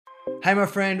Hey, my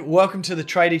friend, welcome to the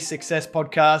Tradie Success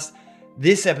Podcast.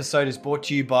 This episode is brought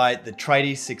to you by the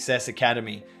Tradie Success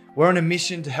Academy. We're on a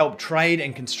mission to help trade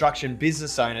and construction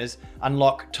business owners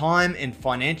unlock time and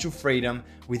financial freedom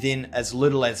within as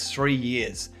little as 3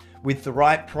 years. With the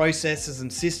right processes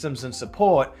and systems and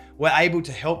support, we're able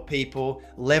to help people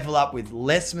level up with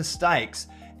less mistakes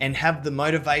and have the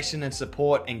motivation and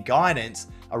support and guidance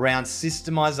around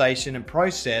systemization and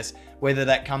process, whether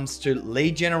that comes to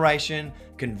lead generation,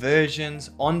 conversions,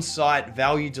 on-site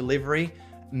value delivery,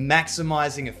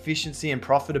 maximizing efficiency and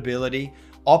profitability,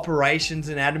 operations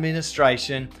and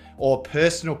administration, or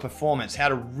personal performance, how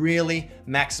to really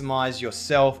maximize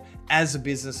yourself as a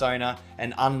business owner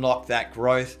and unlock that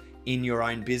growth in your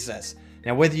own business.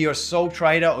 Now, whether you're a sole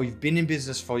trader or you've been in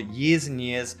business for years and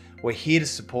years, we're here to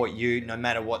support you no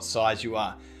matter what size you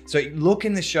are. So look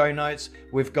in the show notes.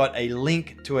 We've got a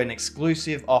link to an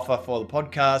exclusive offer for the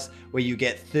podcast where you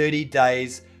get 30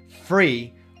 days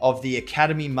free of the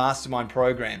Academy Mastermind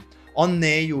program. On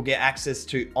there, you'll get access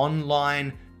to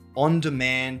online,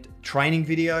 on-demand training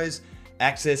videos,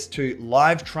 access to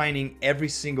live training every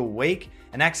single week,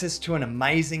 and access to an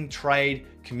amazing trade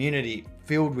community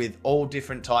filled with all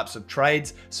different types of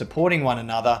trades supporting one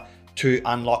another to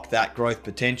unlock that growth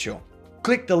potential.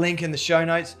 Click the link in the show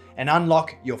notes and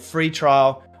unlock your free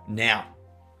trial now.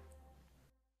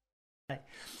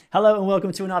 Hello and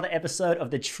welcome to another episode of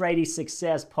the Tradie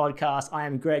Success Podcast. I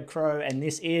am Greg Crow and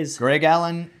this is Greg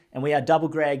Allen. And we are Double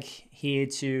Greg here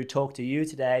to talk to you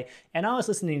today. And I was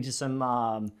listening to some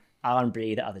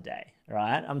R&B the other day,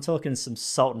 right? I'm talking some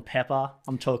Salt and Pepper.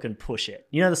 I'm talking Push It.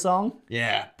 You know the song?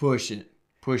 Yeah, Push It.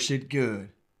 Push It good.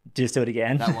 Just do it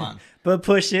again. That one. But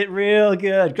Push It real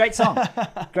good. Great song.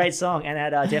 Great song. And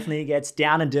it definitely gets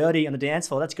down and dirty on the dance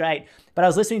floor. That's great. But I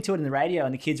was listening to it in the radio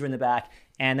and the kids were in the back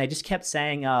and they just kept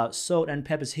saying, salt and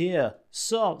pepper's here.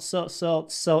 Salt, salt,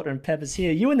 salt, salt and pepper's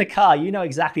here. You in the car, you know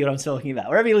exactly what I'm talking about.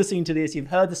 Wherever you're listening to this, you've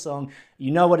heard the song,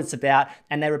 you know what it's about.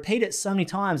 And they repeat it so many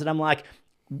times. And I'm like,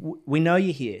 we know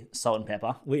you're here, Salt and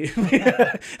Pepper. We're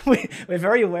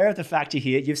very aware of the fact you're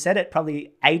here. You've said it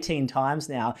probably 18 times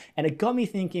now. And it got me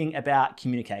thinking about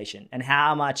communication and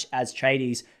how much as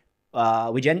tradies,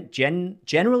 we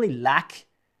generally lack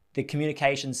the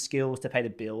communication skills to pay the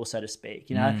bill, so to speak.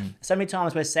 You know, so many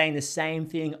times we're saying the same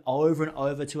thing over and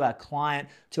over to our client,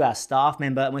 to our staff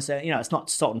member, and we're saying, you know, it's not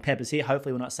salt and peppers here.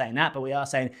 Hopefully we're not saying that, but we are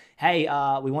saying, hey,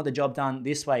 we want the job done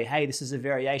this way. Hey, this is a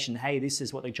variation. Hey, this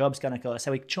is what the job's going to cost.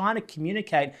 So we're trying to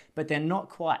communicate, but they're not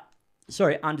quite,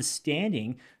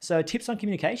 understanding. So tips on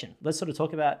communication. Let's sort of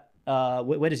talk about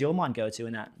where does your mind go to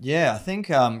in that? Yeah, I think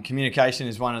communication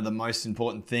is one of the most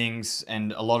important things,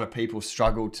 and a lot of people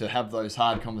struggle to have those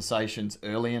hard conversations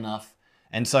early enough.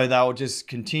 And so they'll just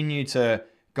continue to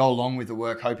go along with the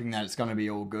work hoping that it's going to be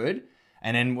all good.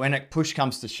 And then when push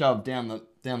comes to shove down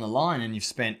the line and you've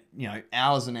spent,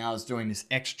 hours and hours doing this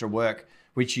extra work,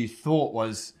 which you thought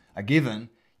was a given,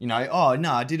 oh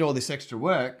no, I did all this extra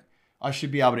work, I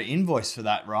should be able to invoice for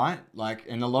that, right?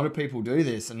 And a lot of people do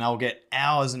this and they'll get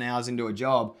hours and hours into a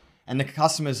job and the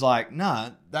customer's like, nah,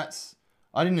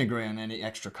 I didn't agree on any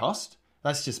extra cost.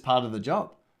 That's just part of the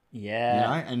job.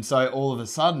 Yeah. And so all of a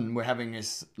sudden we're having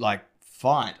this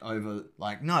fight over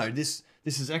no, this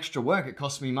is extra work. It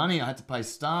cost me money. I had to pay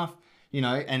staff,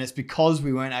 and it's because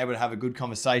we weren't able to have a good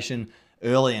conversation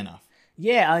early enough.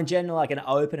 Yeah, in general, an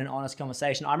open and honest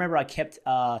conversation. I remember I kept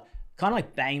kind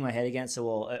of banging my head against the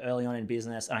wall early on in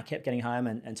business. And I kept getting home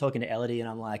and talking to Elodie and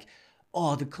I'm like,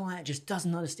 oh, the client just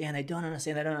doesn't understand. They don't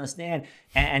understand.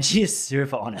 And she's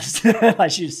super honest.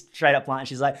 She's straight up blunt.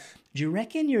 She's like, do you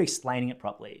reckon you're explaining it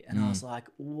properly? And I was like,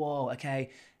 whoa, okay,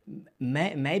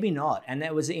 maybe not. And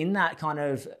it was in that kind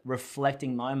of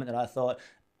reflecting moment that I thought,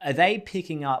 are they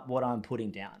picking up what I'm putting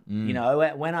down?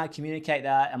 When I communicate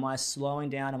that, am I slowing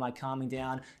down? Am I calming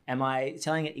down? Am I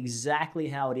telling it exactly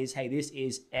how it is? Hey, this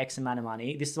is X amount of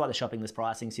money. This is why the shopping list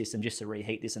pricing system, just to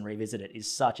reheat this and revisit it, is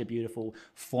such a beautiful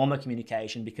form of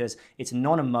communication because it's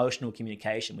non-emotional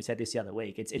communication. We said this the other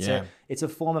week. It's a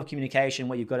form of communication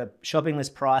where you've got a shopping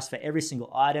list price for every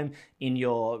single item in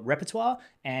your repertoire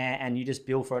and you just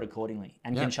bill for it accordingly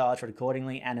and can charge for it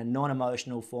accordingly, and a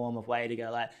non-emotional form of way to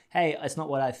go hey, it's not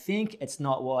what I think, it's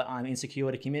not what I'm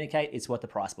insecure to communicate, it's what the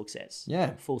price book says.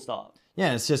 Yeah. Full stop.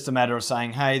 Yeah, it's just a matter of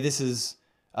saying, hey, this is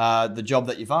the job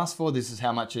that you've asked for, this is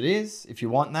how much it is. If you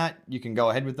want that, you can go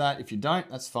ahead with that. If you don't,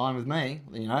 that's fine with me.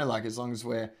 As long as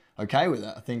we're okay with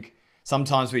it. I think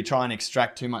sometimes we try and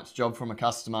extract too much job from a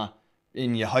customer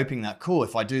and you're hoping that, cool,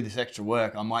 if I do this extra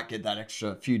work, I might get that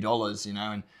extra few dollars,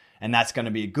 and that's going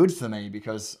to be good for me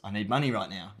because I need money right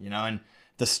now, and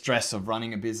the stress of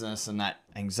running a business and that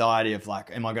anxiety of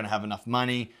am I going to have enough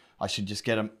money? I should just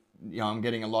get I'm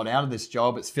getting a lot out of this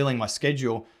job. It's filling my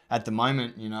schedule at the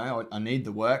moment. I need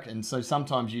the work. And so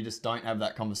sometimes you just don't have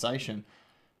that conversation.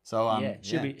 So,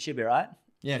 should be right.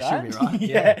 Yeah, right? she'll be right.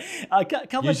 Yeah. A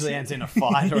couple Usually ends in a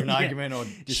fight or an argument or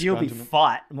she'll be disgruntlement.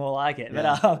 fight, more like it.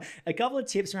 Yeah. But a couple of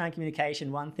tips around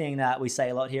communication. One thing that we say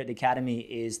a lot here at the Academy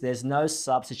is there's no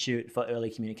substitute for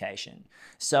early communication.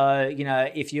 So,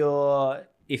 if you're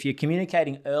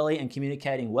communicating early and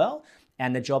communicating well,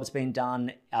 and the job's been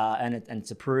done and it's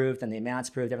approved and the amount's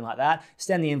approved, everything like that,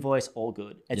 send the invoice, all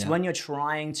good. It's when you're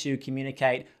trying to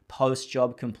communicate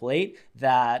post-job complete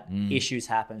that issues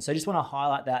happen. So I just want to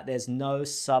highlight that there's no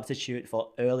substitute for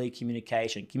early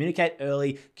communication. Communicate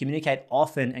early, communicate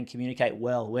often, and communicate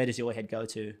well. Where does your head go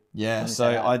to? Yeah,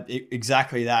 so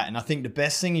exactly that. And I think the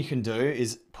best thing you can do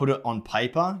is put it on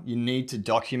paper. You need to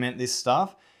document this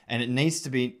stuff, and it needs to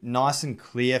be nice and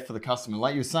clear for the customer.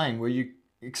 Like you were saying, where you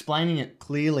explaining it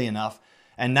clearly enough.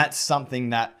 And that's something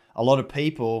that a lot of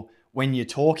people, when you're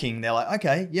talking, they're like,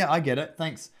 okay, yeah, I get it.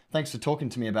 Thanks for talking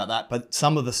to me about that. But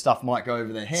some of the stuff might go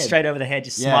over their head. Straight over the head,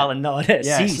 just smile and nod.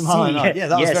 Yeah, smile and nod. Yeah,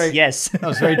 that was that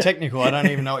was very technical. I don't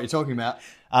even know what you're talking about.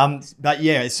 But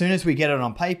yeah, as soon as we get it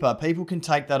on paper, people can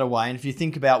take that away. And if you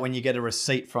think about when you get a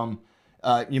receipt from,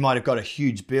 you might have got a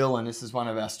huge bill, and this is one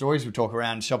of our stories we talk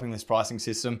around, shopping list pricing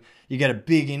system. You get a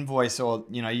big invoice, or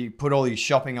you put all your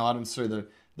shopping items through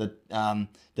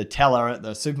the teller at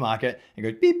the supermarket and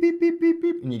go beep beep beep beep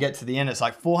beep, and you get to the end, it's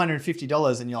like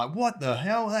 $450, and you're like, what the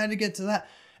hell? How did I get to that?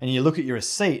 And you look at your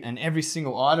receipt, and every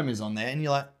single item is on there, and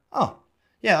you're like, oh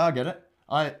yeah, I get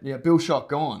it. Bill shock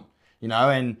gone.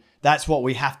 And that's what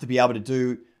we have to be able to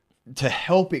do to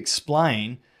help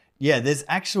explain. Yeah, there's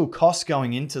actual costs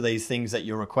going into these things that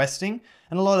you're requesting.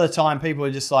 And a lot of the time people are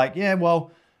just like, yeah,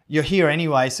 well, you're here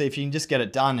anyway, so if you can just get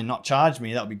it done and not charge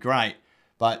me, that would be great.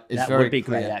 But it's that would be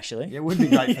great, actually. Yeah, it would be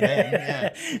great for them. Yeah.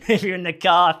 If you're in the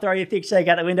car, throw your thick shake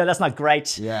out the window. That's not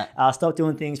great. Yeah. Stop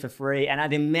doing things for free.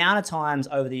 And the amount of times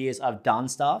over the years I've done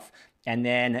stuff, and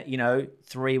then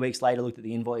 3 weeks later looked at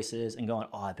the invoices and going,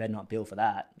 oh, I better not bill for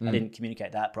that. I didn't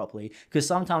communicate that properly. Because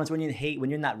sometimes when you're in the heat, when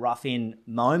you're in that rough-in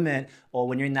moment, or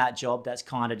when you're in that job that's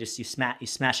kind of just you're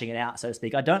smashing it out, so to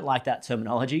speak. I don't like that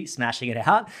terminology, smashing it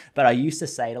out, but I used to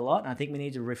say it a lot. And I think we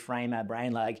need to reframe our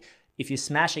brain like, if you're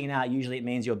smashing it out, usually it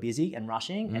means you're busy and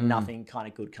rushing, and nothing kind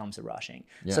of good comes to rushing.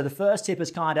 Yeah. So the first tip is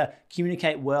kind of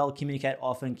communicate well, communicate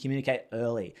often, communicate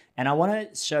early. And I want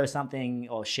to show something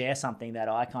or share something that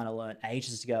I kind of learned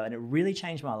ages ago, and it really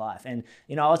changed my life. And,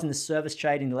 I was in the service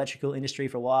trade in the electrical industry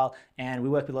for a while, and we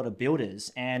worked with a lot of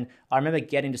builders. And I remember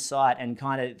getting to site and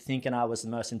kind of thinking I was the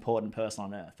most important person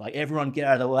on earth. Like, everyone get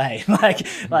out of the way,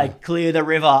 like clear the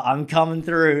river, I'm coming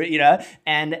through,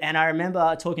 And I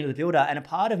remember talking to the builder, and a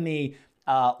part of me,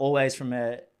 always from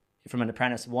an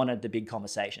apprentice, wanted the big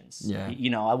conversations. Yeah.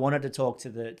 I wanted to talk to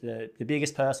the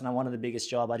biggest person. I wanted the biggest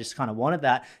job. I just kind of wanted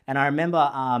that. And I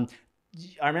remember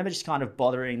just kind of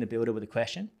bothering the builder with a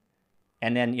question,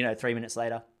 and then 3 minutes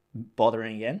later,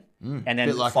 bothering again, and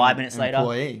then like 5 minutes later,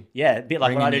 employee. Yeah, a bit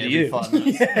like what I do to you. 5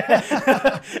 minutes.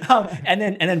 and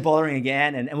then bothering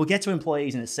again, and we'll get to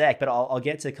employees in a sec, but I'll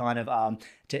get to kind of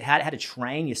to how to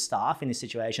train your staff in this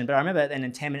situation. But I remember, and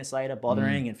then 10 minutes later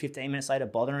bothering, and 15 minutes later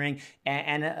bothering,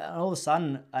 and all of a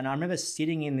sudden, and I remember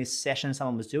sitting in this session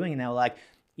someone was doing, and they were like,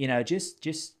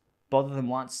 just bother them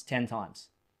once 10 times.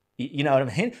 You know what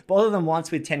I mean? Bother them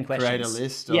once with 10 questions. Create a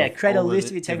list. Create a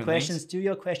list with 10 questions. Things. Do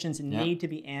your questions need to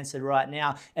be answered right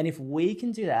now. And if we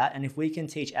can do that, and if we can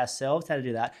teach ourselves how to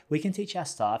do that, we can teach our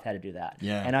staff how to do that.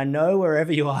 Yeah. And I know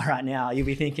wherever you are right now, you'll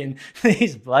be thinking,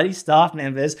 these bloody staff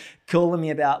members calling me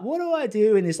about, what do I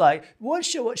do in this? Like, what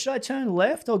should I turn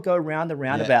left or go around the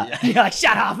roundabout? Yeah. You're like,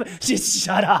 shut up, just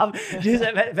shut up.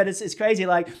 But it's crazy.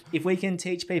 Like, if we can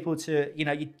teach people to,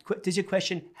 does your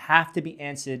question have to be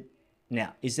answered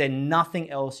now? Is there nothing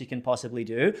else you can possibly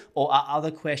do, or are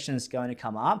other questions going to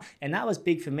come up? And that was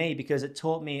big for me because it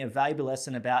taught me a valuable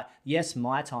lesson about, yes,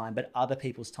 my time, but other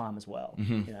people's time as well.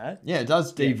 Yeah, it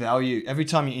does devalue. Every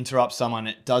time you interrupt someone,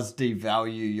 it does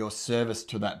devalue your service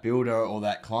to that builder or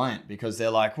that client, because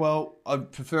they're like, well,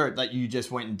 I'd prefer it that you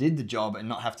just went and did the job and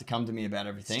not have to come to me about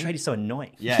everything. This trade is so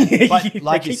annoying. Yeah, but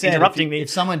like you said, interrupting me. If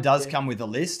someone does come with a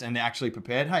list and they're actually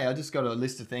prepared, hey, I just got a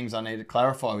list of things I need to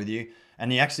clarify with you,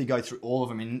 and you actually go through all of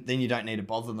them, and then you don't need to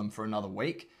bother them for another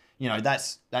week.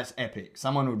 That's epic.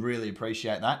 Someone would really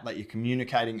appreciate that you're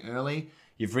communicating early.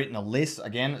 You've written a list.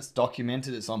 Again, it's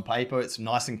documented. It's on paper. It's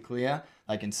nice and clear.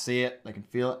 They can see it, they can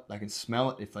feel it, they can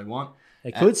smell it if they want.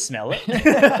 They could smell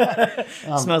it.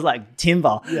 Smells like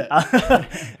timber. Yeah.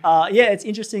 It's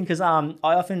interesting because I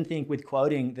often think with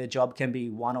quoting, the job can be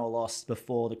won or lost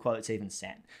before the quote's even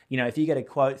sent. You know, if you get a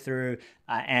quote through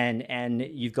and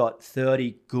you've got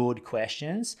 30 good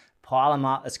questions, pile them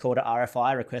up. It's called an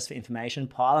RFI, request for information.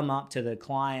 Pile them up to the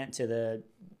client,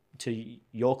 to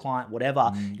your client,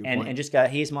 whatever, and just go,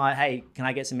 hey, can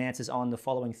I get some answers on the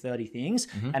following 30 things?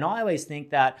 And I always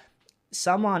think that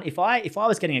someone, if I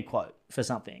was getting a quote for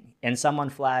something and someone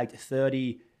flagged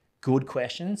 30 good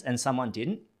questions and someone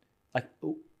didn't, like,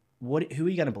 who are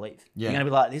you going to believe? Yeah. You're going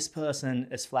to be like, this person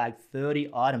has flagged 30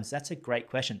 items. That's a great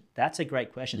question. That's a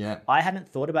great question. Yeah. I hadn't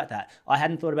thought about that. I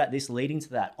hadn't thought about this leading to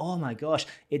that. Oh my gosh.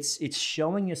 It's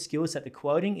showing your skill set. The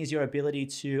quoting is your ability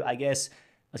to, I guess,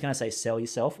 I was going to say sell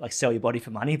yourself, like sell your body for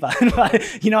money, but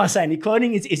you know what I'm saying? The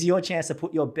quoting is your chance to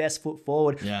put your best foot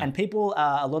forward. Yeah. And people,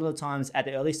 a lot of the times at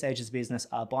the early stages of business,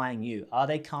 are buying you. Are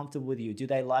they comfortable with you? Do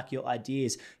they like your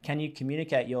ideas? Can you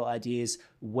communicate your ideas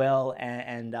well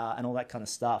and all that kind of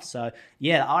stuff? So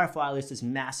yeah, the RFI list is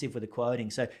massive with the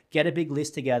quoting. So get a big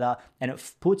list together and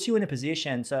it puts you in a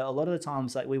position. So a lot of the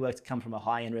times, like we come from a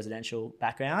high-end residential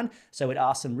background. So we'd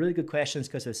ask some really good questions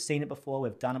because we've seen it before,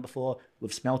 we've done it before,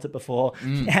 we've smelt it before.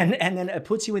 And then it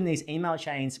puts you in these email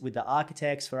chains with the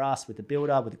architects for us, with the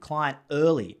builder, with the client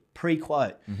early,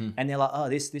 pre-quote. And they're like, oh,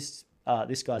 this guy's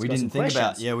got some questions. We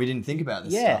didn't think about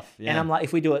this stuff. Yeah. And I'm like,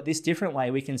 if we do it this different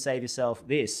way, we can save yourself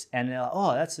this. And they're like,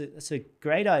 oh, that's a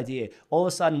great idea. All of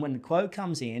a sudden, when the quote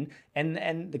comes in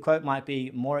and the quote might be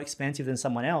more expensive than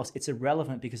someone else, it's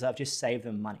irrelevant because I've just saved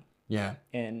them money. Yeah.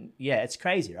 And yeah, it's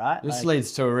crazy, right? This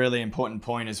leads to a really important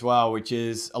point as well, which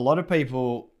is a lot of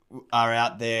people are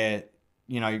out there,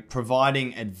 you know,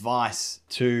 providing advice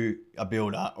to a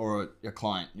builder or a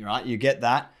client, right? You get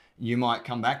that. You might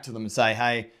come back to them and say,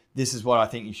 hey, this is what I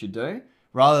think you should do,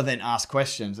 rather than ask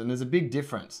questions. And there's a big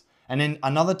difference. And then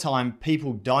another time,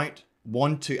 people don't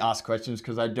want to ask questions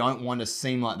because they don't want to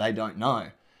seem like they don't know.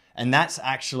 And that's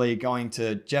actually going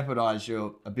to jeopardize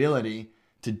your ability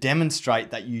to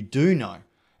demonstrate that you do know.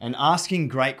 And asking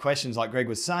great questions, like Greg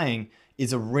was saying,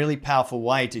 is a really powerful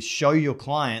way to show your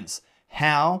clients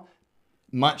how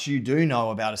much you do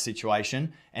know about a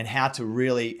situation and how to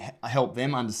really help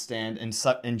them understand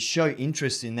and show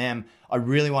interest in them. I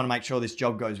really want to make sure this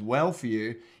job goes well for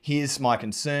you. Here's my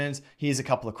concerns. Here's a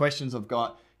couple of questions I've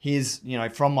got. Here's, you know,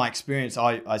 from my experience,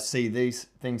 I see these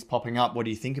things popping up. What do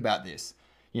you think about this?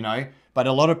 You know, but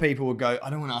a lot of people will go, I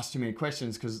don't want to ask too many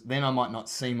questions because then I might not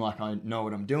seem like I know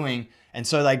what I'm doing. And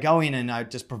so they go in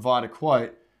and just provide a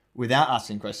quote without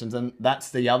asking questions, and that's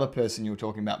the other person you were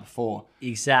talking about before.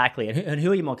 Exactly. And who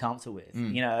are you more comfortable with?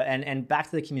 You know, and back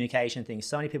to the communication thing,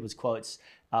 so many people's quotes,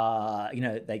 you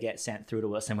know, they get sent through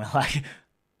to us and we're like,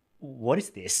 what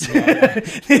is this? Yeah.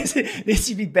 This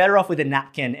should be better off with a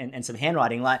napkin and some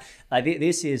handwriting. Like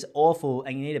this is awful,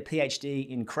 and you need a PhD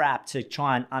in crap to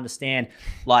try and understand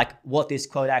like what this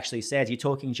quote actually says. You're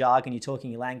talking jargon, you're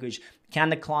talking language. Can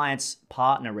the client's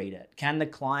partner read it? Can the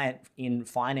client in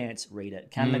finance read it?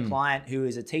 Can the client who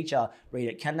is a teacher read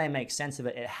it? Can they make sense of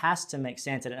it? It has to make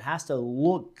sense and it has to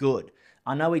look good.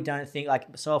 I know we don't think,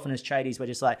 like so often as tradies, we're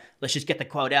just like, let's just get the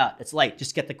quote out. It's late.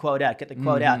 Just get the quote out, get the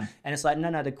quote out. And it's like,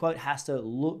 no, the quote has to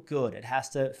look good. It has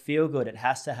to feel good. It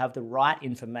has to have the right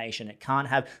information. It can't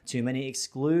have too many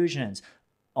exclusions.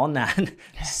 On that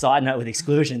side note with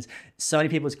exclusions, so many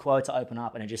people's quotes open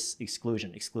up and are just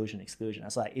exclusion.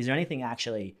 It's like, is there anything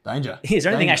actually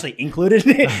actually included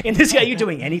in this? Are you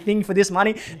doing anything for this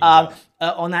money?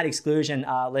 On that exclusion,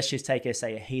 let's just take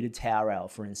say a heated towel rail,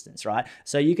 for instance, right?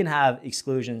 So you can have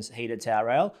exclusions, heated towel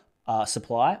rail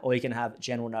supply, or you can have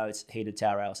general notes, heated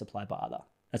towel rail supply by other.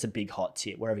 That's a big hot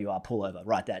tip. Wherever you are, pull over,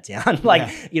 write that down.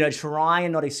 You know, try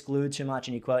and not exclude too much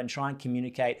in your quote and try and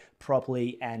communicate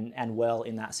properly and well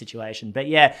in that situation. But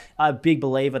yeah, a big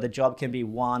believer, the job can be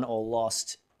won or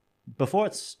lost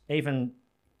before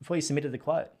you submitted the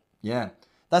quote. Yeah.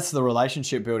 That's the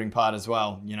relationship building part as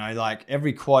well. You know, like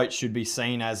every quote should be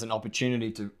seen as an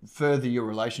opportunity to further your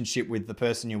relationship with the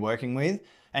person you're working with.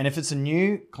 And if it's a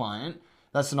new client,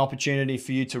 that's an opportunity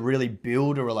for you to really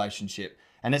build a relationship.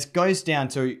 And it goes down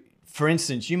to, for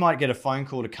instance, you might get a phone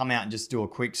call to come out and just do a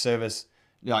quick service,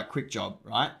 like quick job,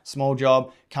 right? Small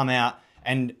job, come out.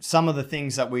 And some of the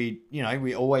things that we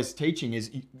always teaching is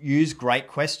use great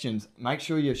questions. Make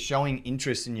sure you're showing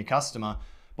interest in your customer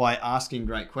by asking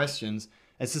great questions.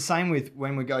 It's the same with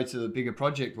when we go to the bigger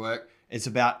project work. It's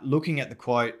about looking at the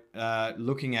quote,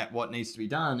 looking at what needs to be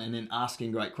done, and then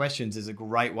asking great questions is a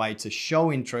great way to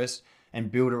show interest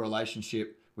and build a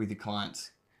relationship with your clients.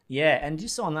 Yeah, and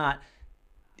just on that,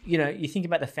 you think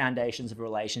about the foundations of a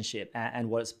relationship and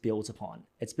what it's built upon.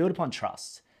 It's built upon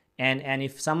trust. And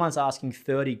if someone's asking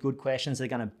 30 good questions that are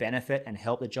going to benefit and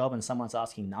help the job, and someone's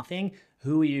asking nothing,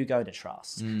 who are you going to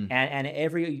trust? And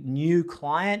every new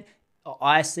client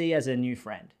I see as a new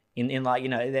friend.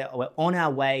 We're on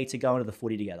our way to going to the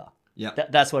footy together. Yeah,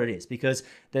 that's what it is, because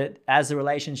as the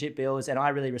relationship builds, and I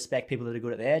really respect people that are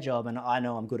good at their job, and I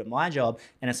know I'm good at my job,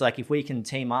 and it's like if we can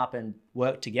team up and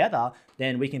work together,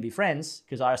 then we can be friends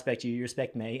because I respect you, you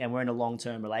respect me, and we're in a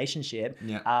long-term relationship.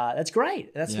 That's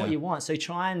great. That's what you want. So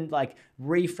try and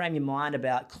reframe your mind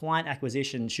about client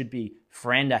acquisition should be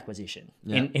friend acquisition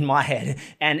in my head.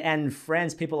 And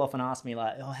friends, people often ask me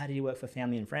how do you work for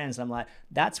family and friends? And I'm like,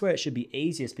 that's where it should be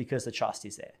easiest because the trust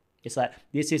is there. It's like,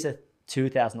 this is a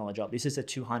 $2,000 job. This is a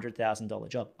 $200,000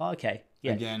 job. Oh, okay.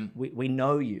 Yeah. Again, we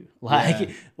know you.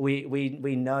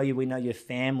 We know you. We know your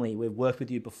family. We've worked with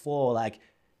you before.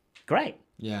 Great.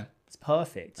 Yeah. It's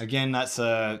perfect. Again, that's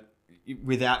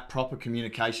without proper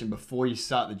communication before you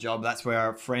start the job, that's where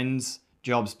our friends'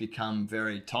 jobs become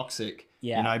very toxic.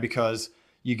 Yeah. Because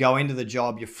you go into the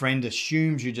job, your friend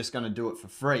assumes you're just going to do it for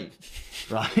free,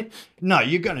 right? No,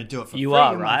 you're going to do it for free. You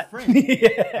are, right?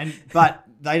 But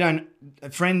they don't.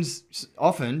 Friends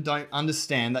often don't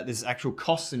understand that there's actual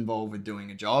costs involved with doing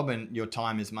a job, and your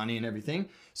time is money and everything.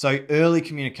 So early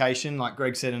communication, like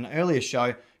Greg said in an earlier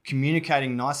show,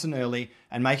 communicating nice and early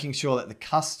and making sure that the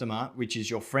customer, which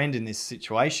is your friend in this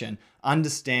situation,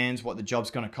 understands what the job's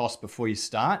going to cost before you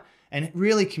start, and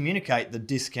really communicate the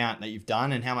discount that you've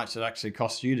done and how much it actually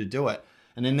costs you to do it.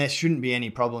 And then there shouldn't be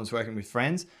any problems working with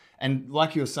friends. And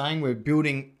like you were saying, we're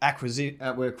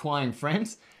we're acquiring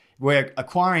friends. We're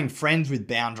acquiring friends with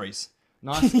boundaries.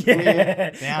 Nice,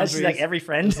 clear boundaries. That's like every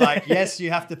friend. It's like, yes,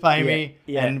 you have to pay me,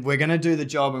 and we're going to do the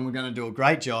job, and we're going to do a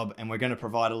great job, and we're going to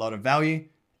provide a lot of value,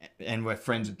 and we're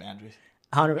friends with boundaries.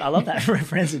 I love that.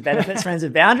 Friends with benefits, friends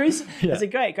with boundaries. It's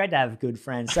great to have good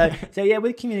friends. So yeah,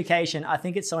 with communication, I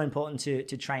think it's so important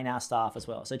to train our staff as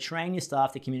well. So train your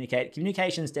staff to communicate.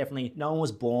 Communication is definitely, no one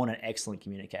was born an excellent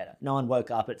communicator. No one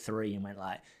woke up at 3 and went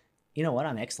you know what,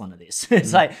 I'm excellent at this.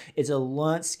 It's it's a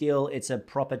learnt skill, it's a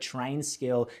proper trained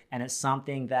skill, and it's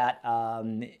something that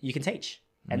you can teach.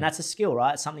 And that's a skill,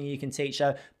 right? It's something you can teach.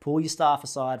 So pull your staff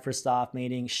aside for a staff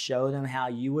meeting, show them how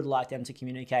you would like them to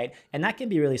communicate. And that can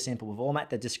be really simple. We've all met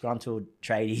the disgruntled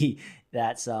tradie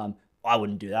that's, I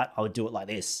wouldn't do that. I would do it like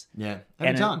this. Yeah,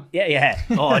 every time. Yeah.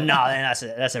 Oh, no, then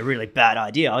that's a really bad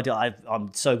idea.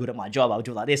 I'm so good at my job, I would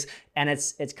do it like this. And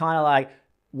it's kind of like,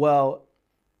 well,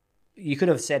 you could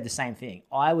have said the same thing.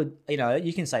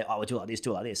 You can say, I would do it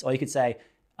like this. Or you could say,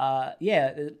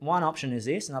 one option is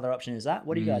this, another option is that.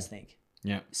 What do you guys think?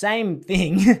 Yeah. Same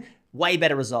thing, way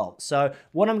better result. So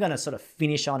what I'm going to sort of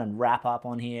finish on and wrap up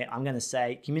on here, I'm going to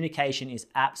say communication is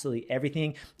absolutely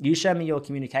everything. You show me your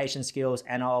communication skills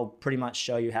and I'll pretty much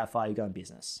show you how far you go in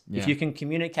business. Yeah. If you can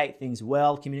communicate things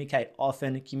well, communicate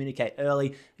often, communicate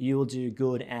early, you will do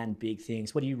good and big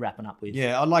things. What are you wrapping up with?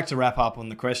 Yeah, I'd like to wrap up on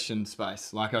the question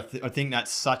space. I think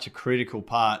that's such a critical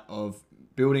part of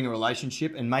building a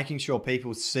relationship and making sure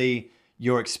people see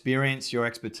your experience, your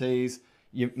expertise.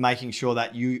 You're making sure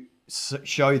that you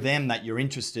show them that you're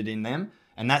interested in them.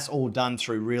 And that's all done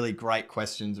through really great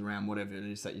questions around whatever it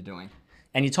is that you're doing.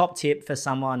 And your top tip for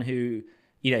someone who,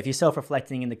 if you're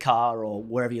self-reflecting in the car or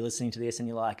wherever you're listening to this and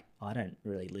you're like, I don't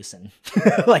really listen.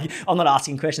 I'm not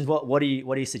asking questions. What are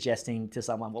you suggesting to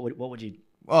someone? What would you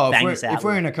bang this out? If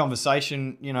we're in a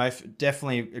conversation,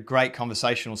 definitely a great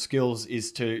conversational skills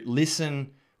is to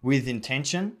listen with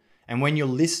intention. And when you're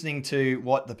listening to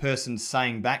what the person's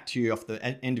saying back to you off the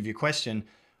end of your question,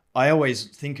 I always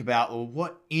think about,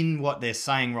 what they're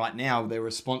saying right now, their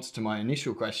response to my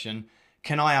initial question,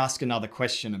 can I ask another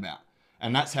question about?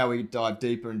 And that's how we dive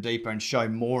deeper and deeper and show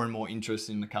more and more interest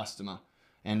in the customer.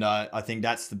 And I think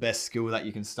that's the best skill that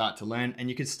you can start to learn. And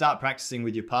you can start practicing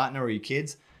with your partner or your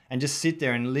kids and just sit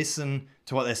there and listen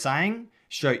to what they're saying,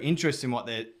 show interest in what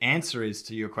their answer is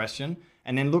to your question,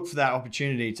 and then look for that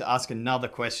opportunity to ask another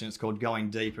question. It's called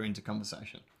going deeper into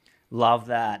conversation. Love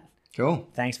that. Cool.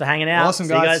 Thanks for hanging out. Awesome,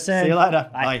 guys. See you guys soon. See you later.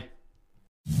 Bye.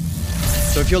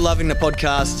 So if you're loving the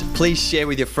podcast, please share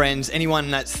with your friends.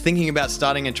 Anyone that's thinking about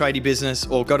starting a tradie business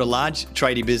or got a large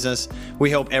tradie business,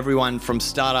 we help everyone from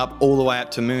startup all the way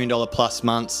up to $1 million plus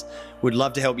months. We'd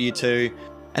love to help you too.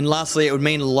 And lastly, it would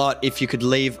mean a lot if you could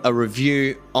leave a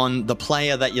review on the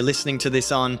player that you're listening to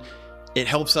this on. It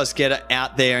helps us get it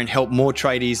out there and help more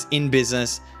tradies in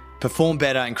business perform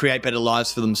better and create better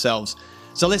lives for themselves.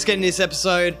 So let's get into this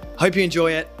episode. Hope you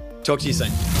enjoy it. Talk to you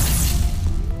soon.